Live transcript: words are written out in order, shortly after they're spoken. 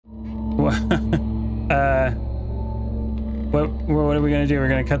What are we gonna do? We're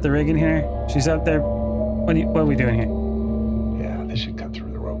gonna cut the rig in here? She's up there. What are we doing here? Yeah, this should cut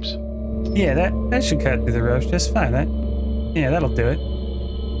through the ropes. Yeah, that should cut through the ropes just fine. Yeah, that'll do it.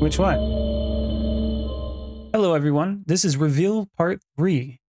 Which one? Hello everyone, this is Reveal Part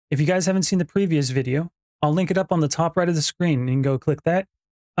 3. If you guys haven't seen the previous video, I'll link it up on the top right of the screen and you can go click that.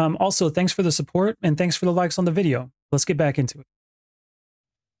 Also, thanks for the support and thanks for the likes on the video. Let's get back into it.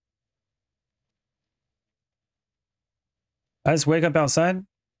 I just wake up outside.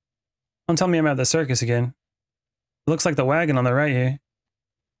 Don't tell me I'm at the circus again. It looks like the wagon on the right here.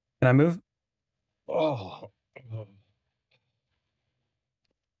 Can I move? Oh.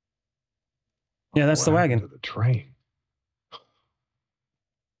 Yeah, that's the wagon. The train.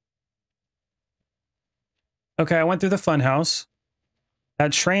 Okay, I went through the fun house.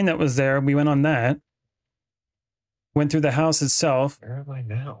 That train that was there, we went on that. Went through the house itself. Where am I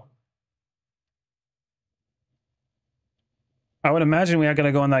now? I would imagine we are going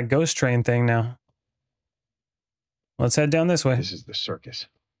to go on that ghost train thing now. Let's head down this way. This is the circus.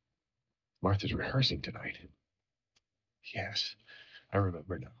 Martha's rehearsing tonight. Yes, I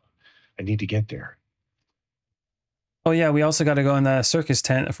remember now. I need to get there. Oh yeah, we also got to go in the circus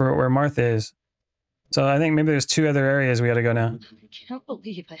tent for where Martha is. So I think maybe there's 2 other areas we got to go now. I can't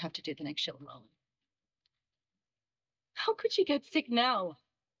believe I have to do the next show alone. How could you get sick now?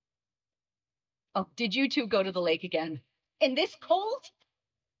 Oh, did you two go to the lake again? In this cold?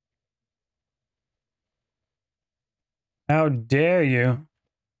 How dare you?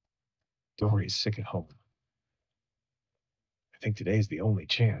 Dory's sick at home. I think today's the only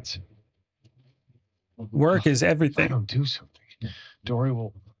chance. Work is If I everything. don't do something, Dory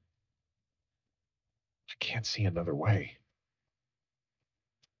will... I can't see another way.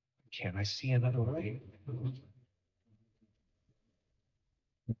 Can't I see another way?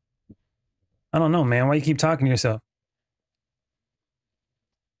 I don't know, man. Why you keep talking to yourself?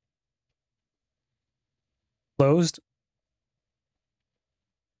 Closed?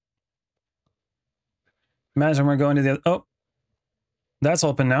 Imagine we're going to the... Oh! That's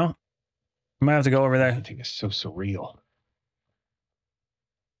open now. Might have to go over there. Everything is so surreal.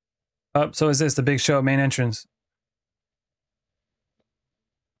 Oh, so is this the big show main entrance?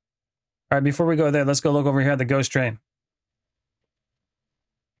 All right, before we go there, let's go look over here at the ghost train.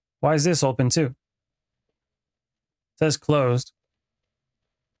 Why is this open too? It says closed.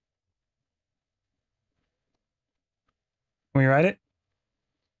 Can we ride it?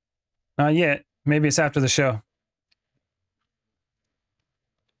 Not yet. Maybe it's after the show.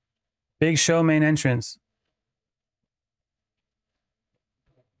 Big show main entrance.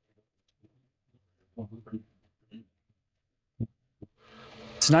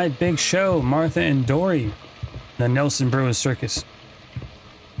 Tonight, big show, Martha and Dory, the Nelson Brewers Circus.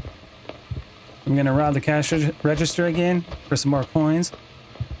 I'm gonna rob the cash register again for some more coins.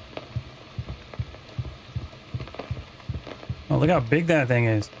 Oh, look how big that thing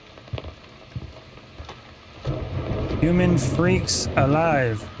is. Human freaks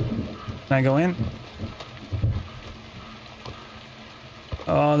alive. Can I go in?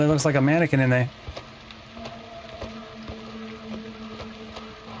 Oh, there looks like a mannequin in there.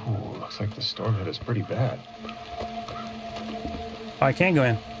 Oh, looks like the storm hit us pretty bad. Oh, I can't go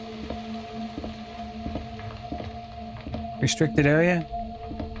in. Restricted area.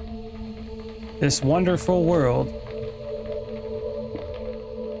 This wonderful world.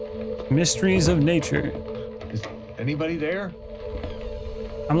 Mysteries of nature. Is anybody there?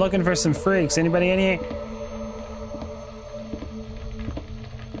 I'm looking for some freaks. Anybody in here?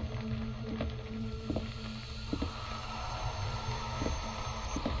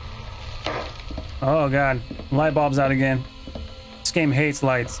 Oh god, light bulb's out again. This game hates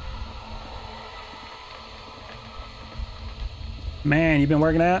lights. Man, you been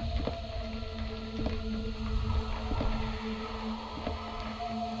working out?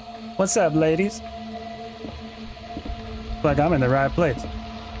 What's up, ladies? Looks like I'm in the right place.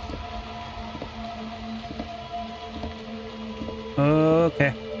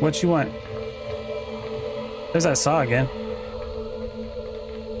 Okay, what you want? There's that saw again.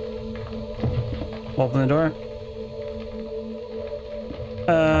 Open the door.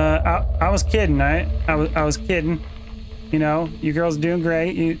 I was kidding, right? I was kidding. You know, you girls are doing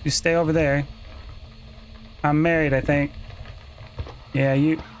great. You stay over there. I'm married, I think. Yeah,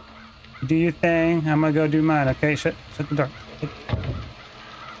 you do your thing. I'm gonna go do mine. Okay, shut the door.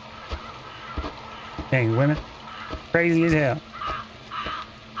 Dang, women, crazy as hell.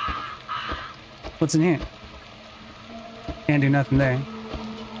 What's in here? Can't do nothing there.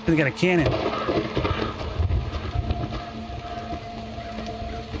 They got a cannon.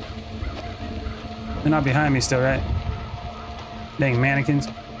 They're not behind me still, right? Dang mannequins.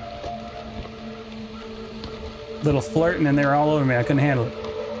 Little flirting and they were all over me. I couldn't handle it.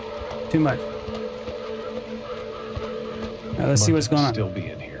 Too much. Now let's see what's going on. Still be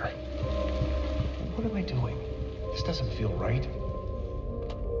in here. What am I doing? This doesn't feel right.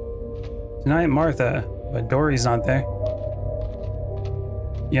 Tonight, Martha, but Dory's not there.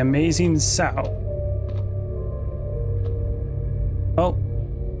 The amazing South. Oh,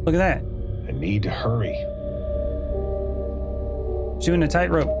 look at that. I need to hurry. She's doing a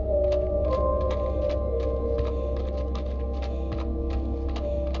tightrope.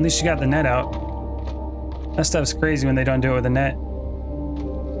 At least she got the net out. That stuff's crazy when they don't do it with a net.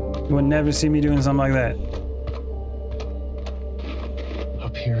 You would never see me doing something like that.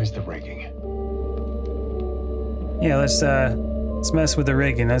 Up here is the rigging. Yeah, let's mess with the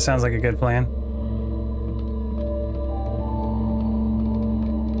rigging. That sounds like a good plan.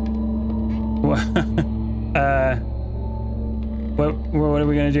 What are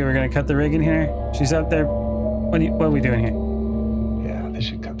we gonna do? We're gonna cut the rigging here? She's up there. What are we doing here? Yeah, this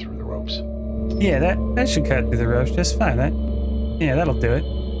should cut through the ropes. Yeah, that should cut through the ropes just fine. Yeah, that'll do it.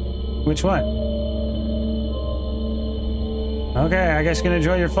 Which one? Okay, I guess you can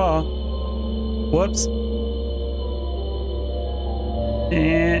enjoy your fall. Whoops.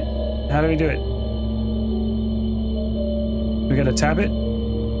 And how do we do it? We gotta tap it?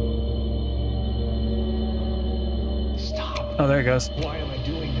 Stop. Oh, there it goes. Why am I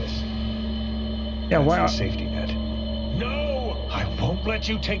doing this? Yeah, That's why? the safety net. No! I won't let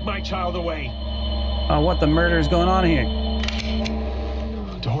you take my child away. Oh, what the murder is going on here?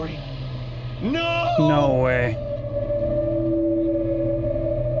 Dory? No! No way.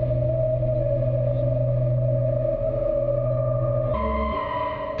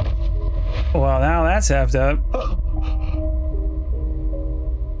 Well, now that's effed up.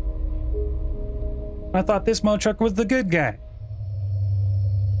 I thought this mo truck was the good guy.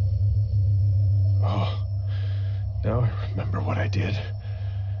 Oh, now I remember what I did.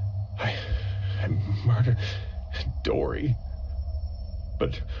 I murdered Dory.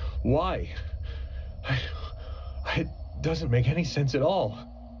 But why? It doesn't make any sense at all.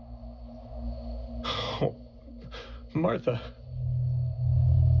 Oh, Martha.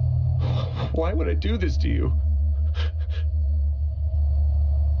 Why would I do this to you?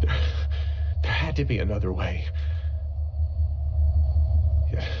 There had to be another way.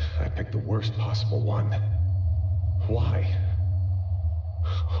 Yet I picked the worst possible one. Why?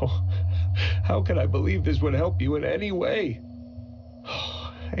 Oh, how could I believe this would help you in any way?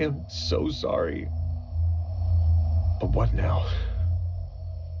 Oh, I am so sorry. But what now?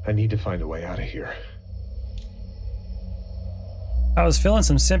 I need to find a way out of here. I was feeling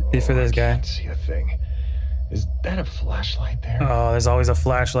some sympathy for this guy. I can't see a thing. Is that a flashlight there? Oh, there's always a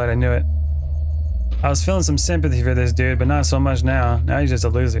flashlight. I knew it. I was feeling some sympathy for this dude, but not so much now. Now he's just a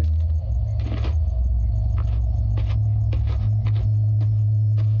loser.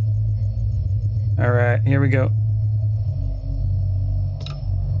 All right, here we go.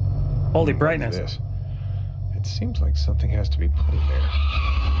 Holy brightness. This. It seems like something has to be put in there.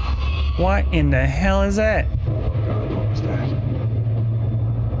 What in the hell is that? Oh God, what was that?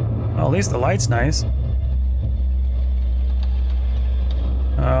 Well, at least the light's nice.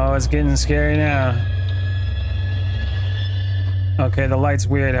 Oh, it's getting scary now. Okay, the light's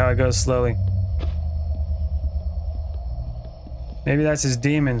weird how it goes slowly. Maybe that's his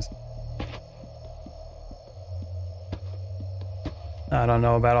demons. I don't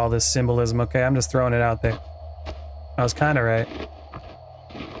know about all this symbolism. Okay, I'm just throwing it out there. I was kind of right.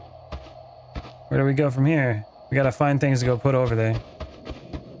 Where do we go from here? We gotta find things to go put over there.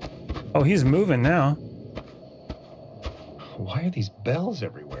 Oh, he's moving now. Why are these bells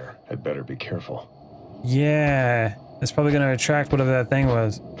everywhere? I'd better be careful. Yeah, it's probably gonna attract whatever that thing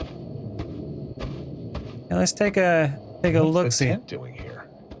was. Yeah, let's take a look. What's the See. tent doing here?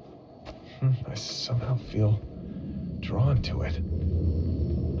 I somehow feel drawn to it.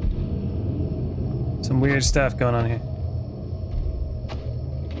 Some weird stuff going on here.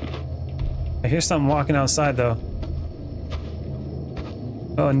 I hear something walking outside though.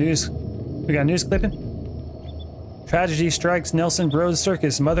 Oh, news. We got news clipping? Tragedy strikes Nelson Bros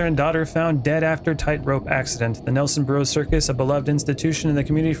Circus. Mother and daughter found dead after tightrope accident. The Nelson Bros Circus, a beloved institution in the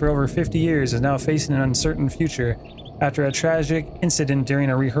community for over 50 years, is now facing an uncertain future after a tragic incident during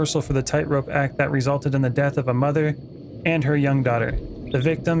a rehearsal for the tightrope act that resulted in the death of a mother and her young daughter. The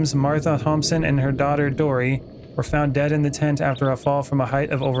victims, Walter Thompson and her daughter Dory, were found dead in the tent after a fall from a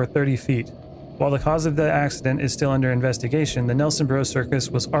height of over 30 feet. While the cause of the accident is still under investigation, the Nelson Bros Circus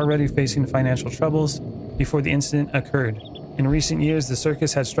was already facing financial troubles before the incident occurred. In recent years, the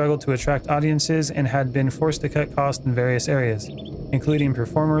circus had struggled to attract audiences and had been forced to cut costs in various areas, including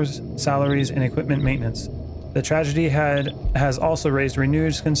performers, salaries, and equipment maintenance. The tragedy has also raised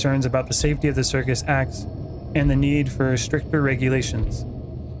renewed concerns about the safety of the circus acts and the need for stricter regulations.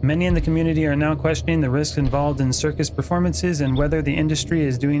 Many in the community are now questioning the risks involved in circus performances and whether the industry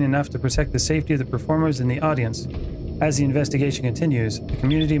is doing enough to protect the safety of the performers and the audience. As the investigation continues, the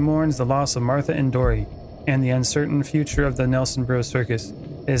community mourns the loss of Martha and Dory and the uncertain future of the Nelson Bros Circus.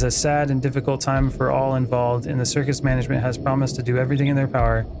 It is a sad and difficult time for all involved, and the circus management has promised to do everything in their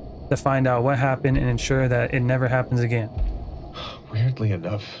power to find out what happened and ensure that it never happens again. Weirdly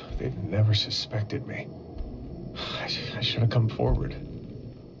enough, they'd never suspected me. I should have come forward.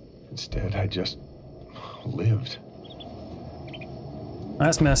 Instead, I just lived.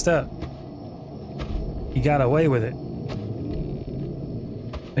 That's messed up. He got away with it.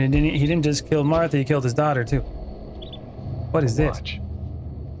 But he didn't just kill Martha, he killed his daughter too. What is this? Watch.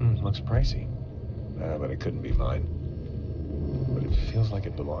 Looks pricey. But it couldn't be mine. But it feels like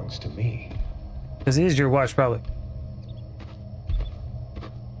it belongs to me. This is your watch, probably.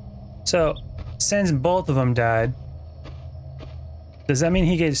 So, since both of them died, does that mean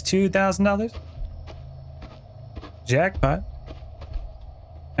he gets $2,000? Jackpot.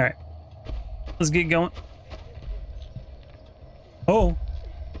 Alright. Let's get going. Oh.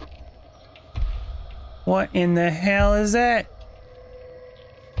 What in the hell is that?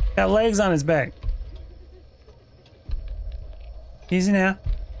 Got legs on his back. Easy now.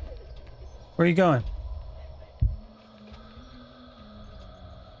 Where are you going?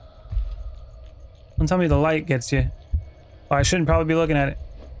 Don't tell me the light gets you. Oh, I shouldn't probably be looking at it.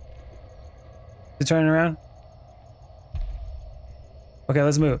 Is it turning around? Okay,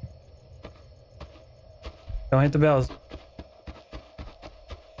 let's move. Don't hit the bells.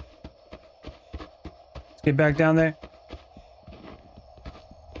 Let's get back down there.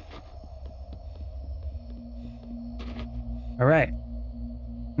 All right.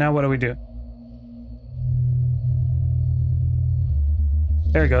 Now what do we do?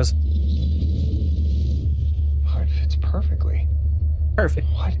 There it goes. Oh, it fits perfectly. Perfect.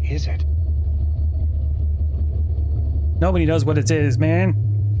 What is it? Nobody knows what it is, man.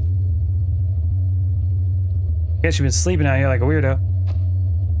 Guess you've been sleeping out here like a weirdo.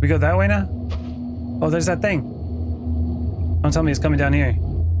 We go that way now? Oh, there's that thing. Don't tell me it's coming down here.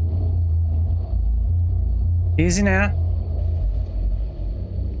 Easy now.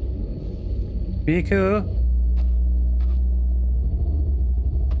 Be cool.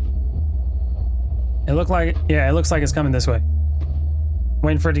 It looks like it's coming this way.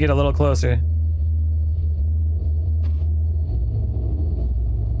 Waiting for it to get a little closer.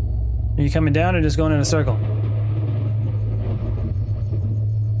 Are you coming down or just going in a circle?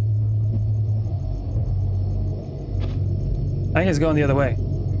 I think it's going the other way.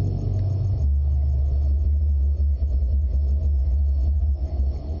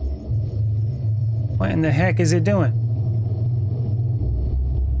 What in the heck is it doing?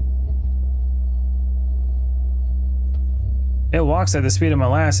 It walks at the speed of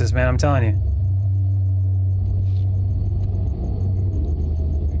molasses, man, I'm telling you.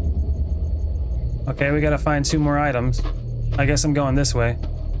 Okay, we gotta find 2 more items. I guess I'm going this way.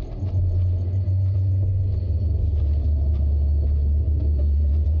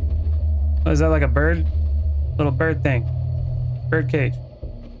 Oh, is that like a bird? Little bird thing. Bird cage.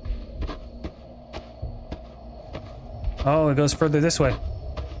 Oh, it goes further this way.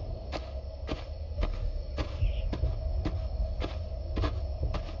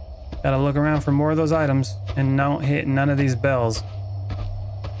 Gotta look around for more of those items and don't hit none of these bells.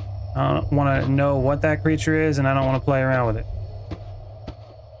 I don't want to know what that creature is, and I don't want to play around with it.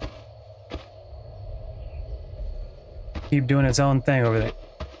 Keep doing its own thing over there.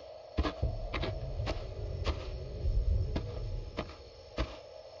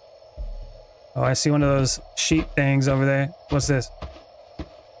 Oh, I see one of those sheep things over there. What's this?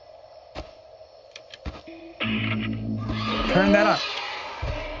 Turn that up.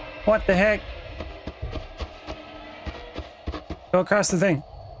 What the heck? Go across the thing.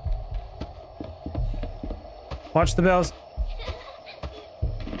 Watch the bells.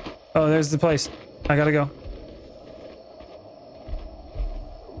 Oh, there's the place. I gotta go.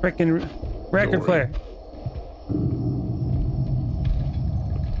 Frickin' record player.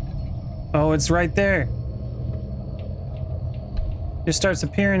 Oh, it's right there. Just starts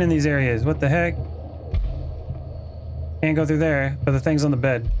appearing in these areas. What the heck? Can't go through there, but the thing's on the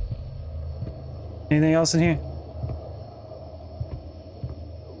bed. Anything else in here?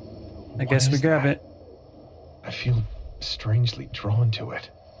 I guess we grab it. I feel strangely drawn to it.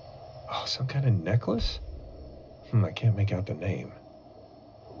 Oh, some kind of necklace? I can't make out the name.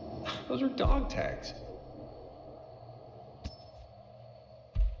 Those are dog tags.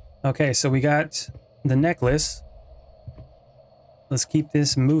 Okay, so we got the necklace. Let's keep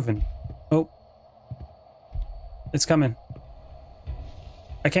this moving. Oh. It's coming.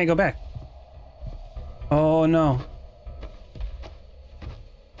 I can't go back. Oh no.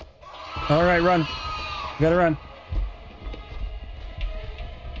 Alright, run. We gotta run.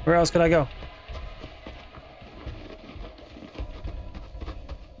 Where else could I go?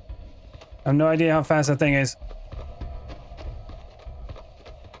 I have no idea how fast that thing is.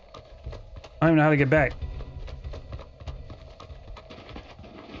 I don't even know how to get back.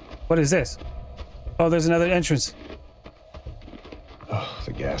 What is this? Oh, there's another entrance. Oh,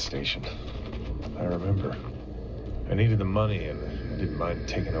 the gas station. I remember. I needed the money and I didn't mind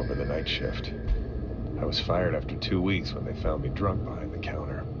taking over the night shift. I was fired after 2 weeks when they found me drunk behind the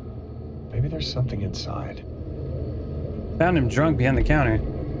counter. Maybe there's something inside. Found him drunk behind the counter.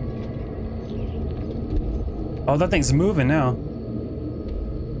 Oh, that thing's moving now.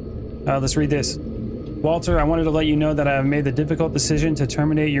 Let's read this. Walter, I wanted to let you know that I have made the difficult decision to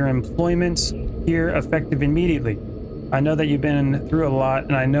terminate your employment here effective immediately. I know that you've been through a lot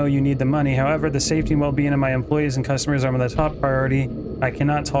and I know you need the money. However, the safety and well-being of my employees and customers are my top priority. I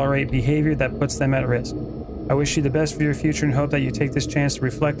cannot tolerate behavior that puts them at risk. I wish you the best for your future and hope that you take this chance to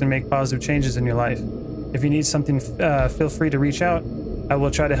reflect and make positive changes in your life. If you need something, feel free to reach out. I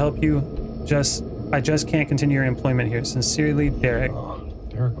will try to help you. I just can't continue your employment here. Sincerely, Derek. Oh,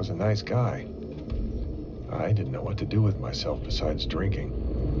 Derek was a nice guy. I didn't know what to do with myself besides drinking.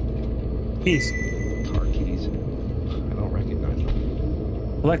 Peace. Car keys. I don't recognize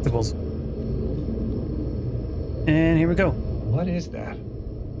them. Collectibles. And here we go. What is that?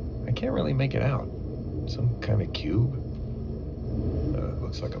 I can't really make it out. Some kind of cube? It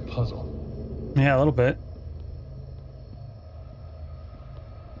looks like a puzzle. Yeah, a little bit.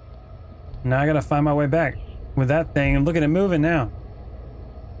 Now I gotta find my way back with that thing and look at it moving now.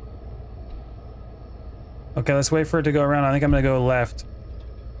 Okay, let's wait for it to go around. I think I'm gonna go left.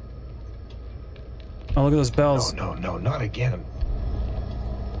 Oh, look at those bells. No, not again.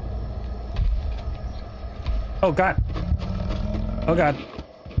 Oh, God. Oh, God.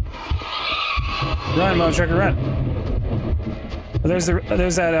 Run, mother trucker, run. Oh, there's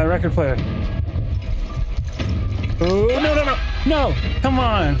that record player. Oh, no. No, come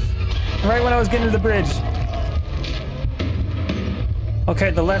on. Right when I was getting to the bridge.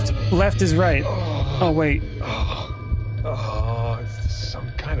 Okay, the left is right. Oh, wait. Oh, is this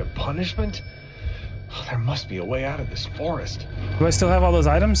some kind of punishment? Oh, there must be a way out of this forest. Do I still have all those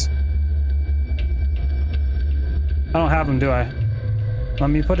items? I don't have them, do I? Let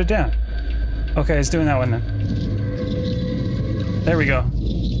me put it down. Okay, it's doing that one then. There we go.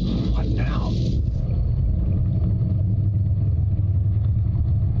 What now?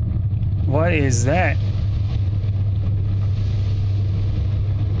 What is that?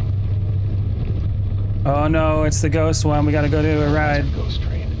 Oh no, it's the ghost one. We gotta go to a ride. Ghost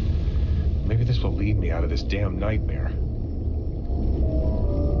train. Maybe this will lead me out of this damn nightmare.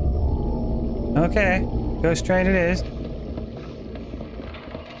 Okay, ghost train it is.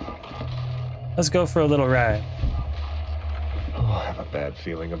 Let's go for a little ride. Oh, I have a bad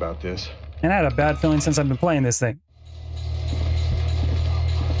feeling about this. And I had a bad feeling since I've been playing this thing.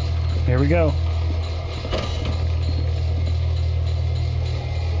 Here we go.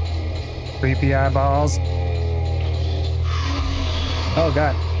 Creepy eyeballs. Oh,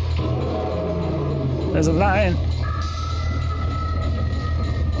 God. There's a lion.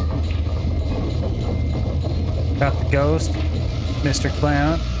 Got the ghost. Mr.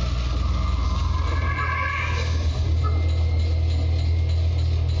 Clown.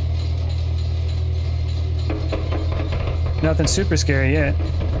 Nothing super scary yet.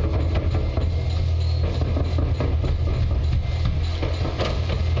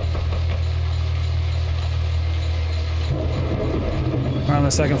 We're on the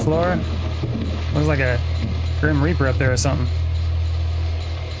second floor. Looks like a Grim Reaper up there or something.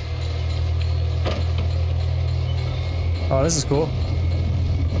 Oh, this is cool.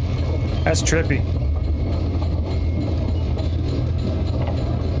 That's trippy.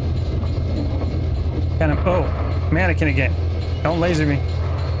 Kind of. Oh, mannequin again. Don't laser me.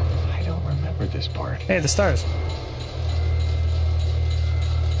 I don't remember this part. Hey, the stars.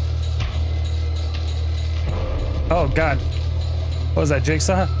 Oh, God. What was that,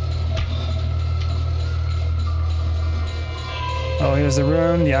 Jigsaw? Oh, here's the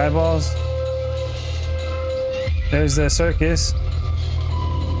room, the eyeballs. There's the circus.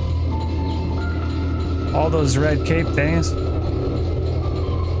 All those red cape things.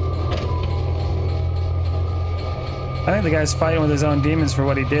 I think the guy's fighting with his own demons for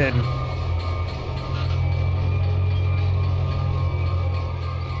what he did.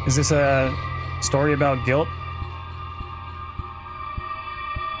 Is this a story about guilt?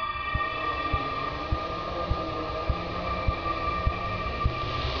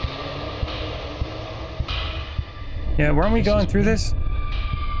 Yeah, weren't we going through this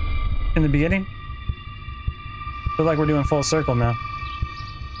in the beginning? Feel like we're doing full circle now.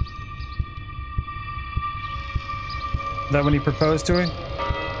 Is that when he proposed to her?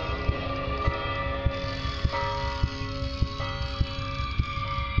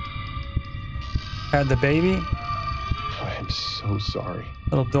 Had the baby? I am so sorry.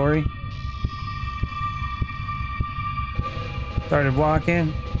 Little Dory. Started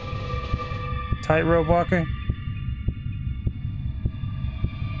walking. Tightrope walker.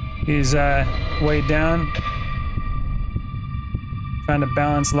 He's weighed down. Trying to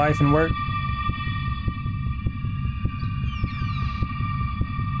balance life and work.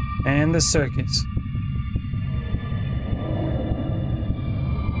 And the circus.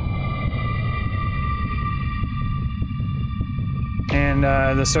 And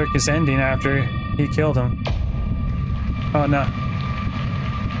the circus ending after he killed him. Oh no.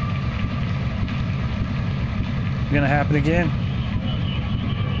 Gonna happen again?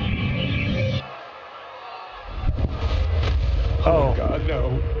 Oh God,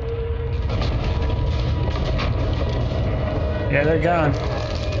 no. Yeah, they're gone.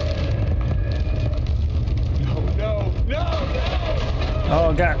 No.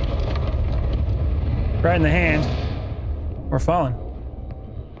 Oh God. Right in the hand. We're falling.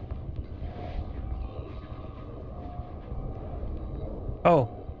 Oh.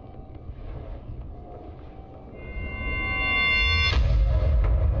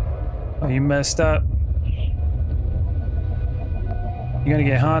 Oh, you messed up. You're gonna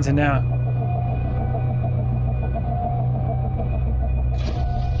get haunted now.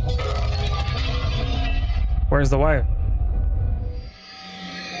 Where's the wife?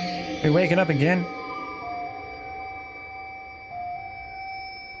 Are you waking up again?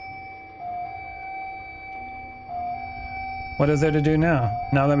 What is there to do now?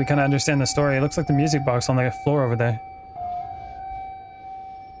 Now that we kind of understand the story, it looks like the music box on the floor over there.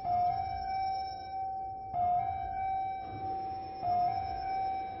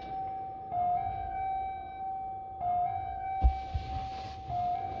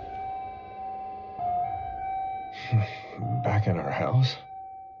 Back in our house?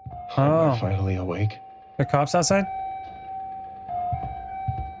 Oh. Am I finally awake? The cops outside?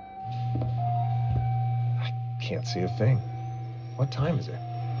 I can't see a thing. What time is it?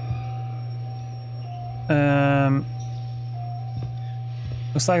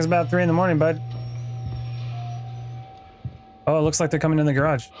 Looks like it's about 3 in the morning, bud. Oh, it looks like they're coming in the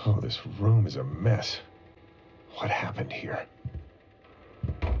garage. Oh, this room is a mess. What happened here?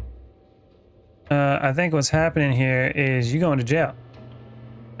 I think what's happening here is you going to jail.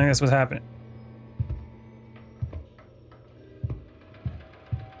 I think that's what's happening.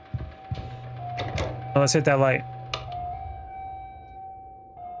 Oh, let's hit that light.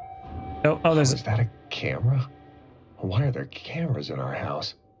 Oh, there's... Is that a camera? Why are there cameras in our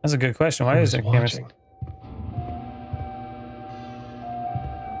house? That's a good question. Why is there cameras?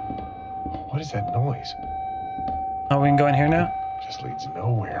 What is that noise? Oh, we can go in here now? Just leads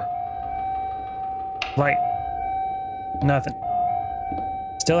nowhere. Light. Nothing.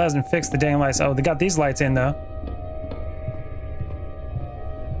 Still hasn't fixed the dang lights. Oh, they got these lights in though.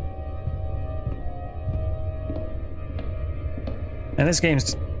 And this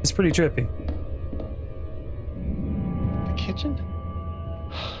game's it's pretty trippy. The kitchen?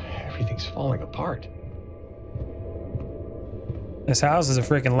 Everything's falling apart. This house is a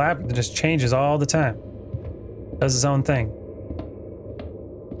freaking lab that just changes all the time. Does its own thing.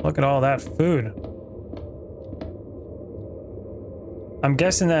 Look at all that food. I'm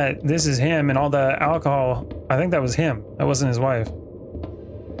guessing that this is him and all the alcohol. I think that was him. That wasn't his wife.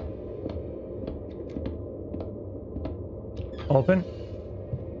 Open.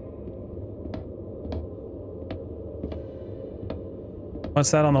 What's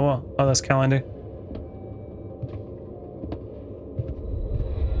that on the wall? Oh, that's calendar.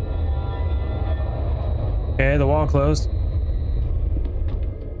 Okay, the wall closed.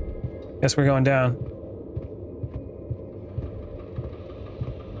 Guess we're going down.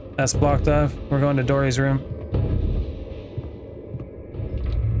 That's blocked off. We're going to Dory's room.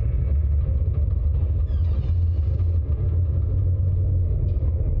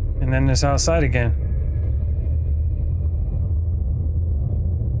 And then it's outside again.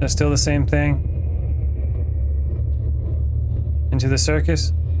 That's still the same thing. Into the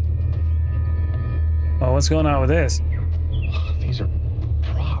circus. Oh, what's going on with this?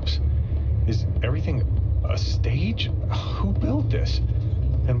 everything a stage? Who built this?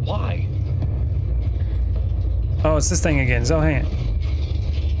 And why? Oh, it's this thing again. Zohan.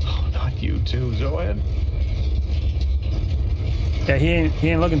 Oh, not you too, Zohan. Yeah, he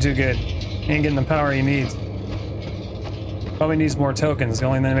ain't looking too good. He ain't getting the power he needs. Probably needs more tokens. The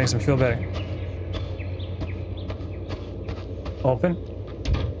only thing that makes him feel better. Open.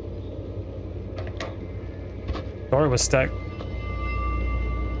 Door was stuck.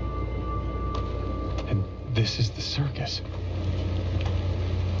 And this is the circus.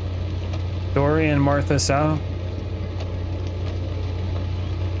 Dory and Martha Sow.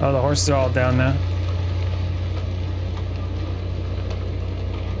 Oh, the horses are all down now.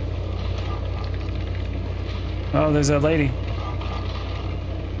 Oh, there's a lady.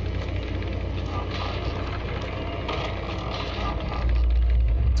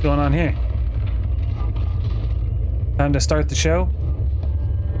 What's going on here? Time to start the show?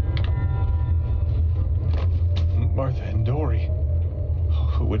 Martha and Dory.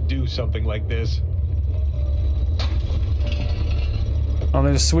 Who would do something like this? Oh,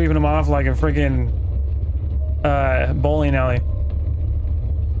 they're just sweeping them off like a freaking bowling alley.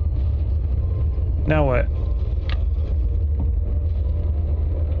 Now what?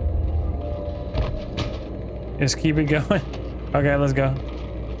 Just keep it going. Okay, let's go.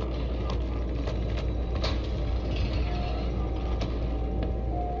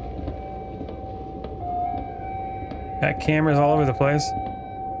 Got cameras all over the place.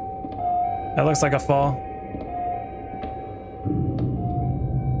 That looks like a fall.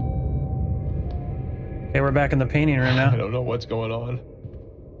 Okay, we're back in the painting room now. I don't know what's going on.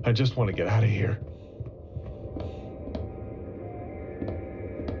 I just want to get out of here.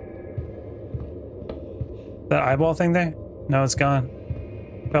 That eyeball thing there? No, it's gone.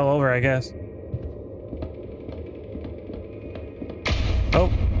 Fell over, I guess. Oh.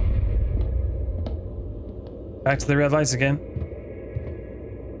 Back to the red lights again.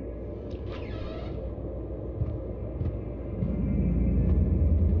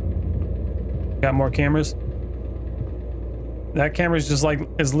 Got more cameras. That camera's just like,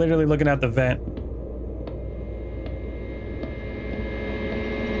 is literally looking at the vent.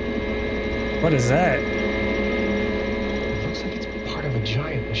 What is that? It looks like it's part of a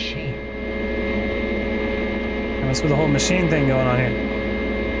giant machine. What's with the whole machine thing going on here?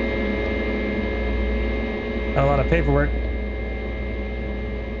 Got a lot of paperwork.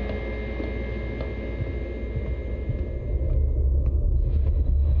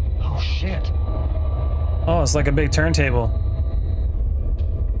 Oh shit. Oh, it's like a big turntable.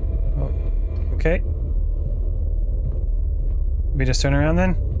 Oh, okay. We just turn around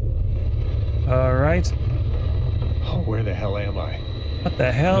then? All right. Oh, where the hell am I? What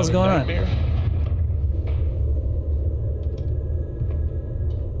the hell is going nightmare? on?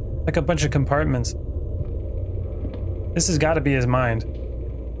 Like a bunch of compartments. This has got to be his mind.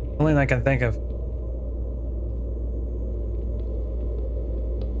 Only thing I can think of.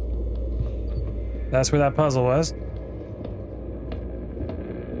 That's where that puzzle was.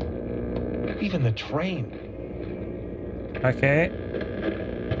 Even the train. Okay.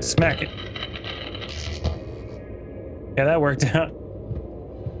 Smack it. Yeah, that worked out.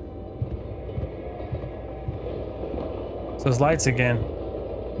 So those lights again.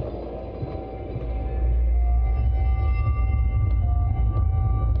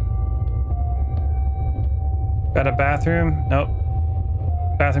 Got a bathroom? Nope.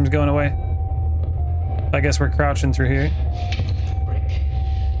 Bathroom's going away. I guess we're crouching through here.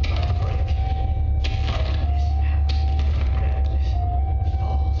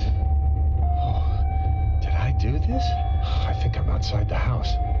 Did I do this? I think I'm outside the house.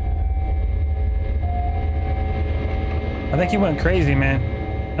 I think he went crazy, man.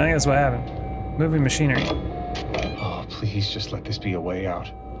 I think that's what happened. Moving machinery. Oh, please just let this be a way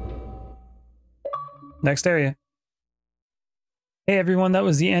out. Next area. Hey everyone, that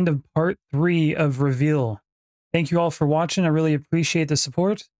was the end of part 3 of Reveil. Thank you all for watching. I really appreciate the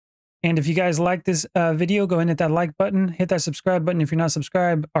support. And if you guys like this video, go ahead and hit that like button. Hit that subscribe button if you're not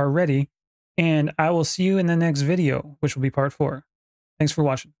subscribed already. And I will see you in the next video, which will be part 4. Thanks for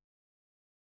watching.